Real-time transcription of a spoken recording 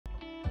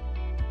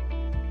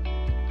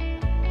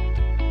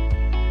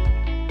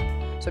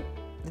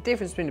The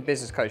difference between a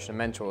business coach and a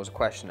mentor is a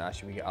question that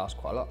actually we get asked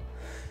quite a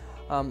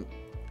lot.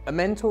 A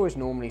mentor is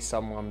normally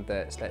someone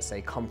that's, let's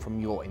say, come from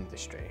your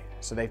industry.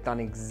 So they've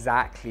done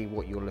exactly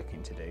what you're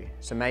looking to do.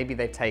 So maybe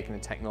they've taken a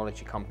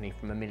technology company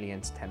from 1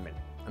 million to 10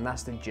 million, and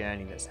that's the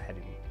journey that's ahead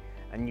of you.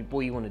 And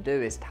what you want to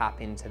do is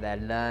tap into their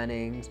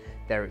learnings,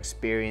 their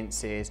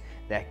experiences,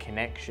 their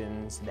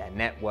connections, their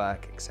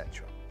network,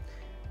 etc.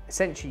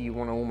 Essentially, you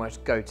want to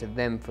almost go to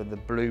them for the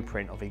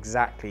blueprint of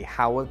exactly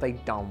how have they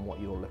done what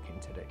you're looking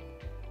to do.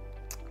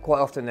 Quite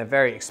often they're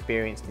very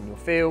experienced in your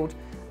field,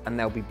 and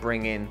they'll be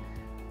bringing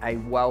a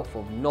wealth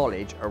of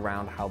knowledge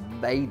around how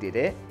they did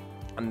it,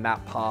 and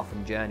that path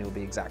and journey will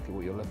be exactly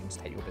what you're looking to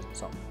take your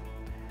business on.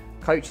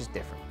 Coach is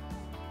different.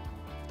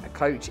 A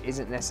coach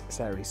isn't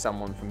necessarily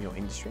someone from your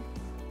industry.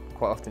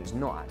 Quite often it's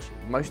not actually,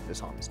 most of the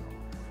time it's not.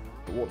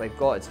 But what they've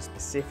got is a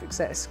specific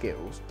set of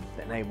skills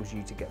that enables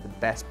you to get the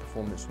best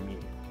performance from you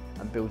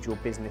and build your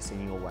business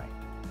in your way.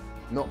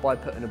 Not by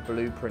putting a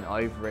blueprint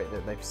over it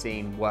that they've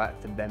seen work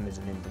for them as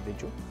an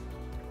individual,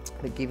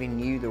 but giving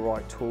you the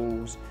right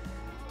tools,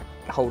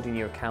 holding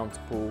you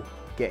accountable,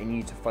 getting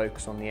you to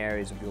focus on the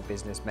areas of your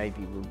business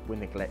maybe we're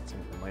neglecting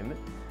at the moment.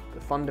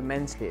 But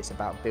fundamentally it's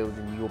about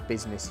building your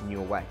business in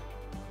your way,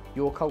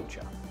 your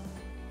culture,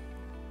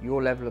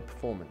 your level of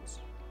performance,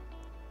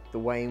 the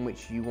way in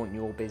which you want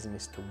your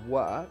business to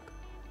work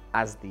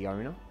as the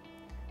owner,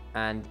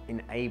 and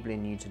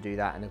enabling you to do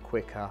that in a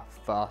quicker,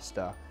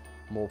 faster,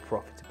 more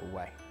profitable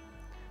way.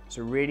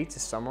 So really, to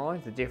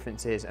summarize, the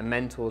difference is a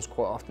mentor is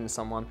quite often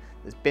someone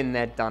that's been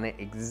there, done it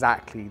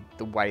exactly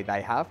the way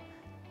they have.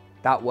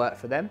 That worked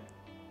for them,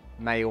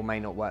 may or may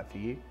not work for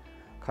you.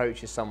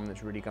 Coach is someone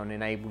that's really going to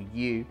enable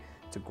you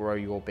to grow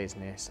your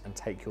business and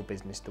take your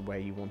business to where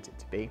you want it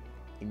to be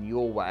in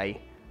your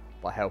way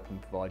by helping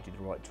provide you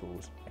the right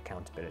tools,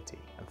 accountability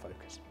and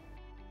focus.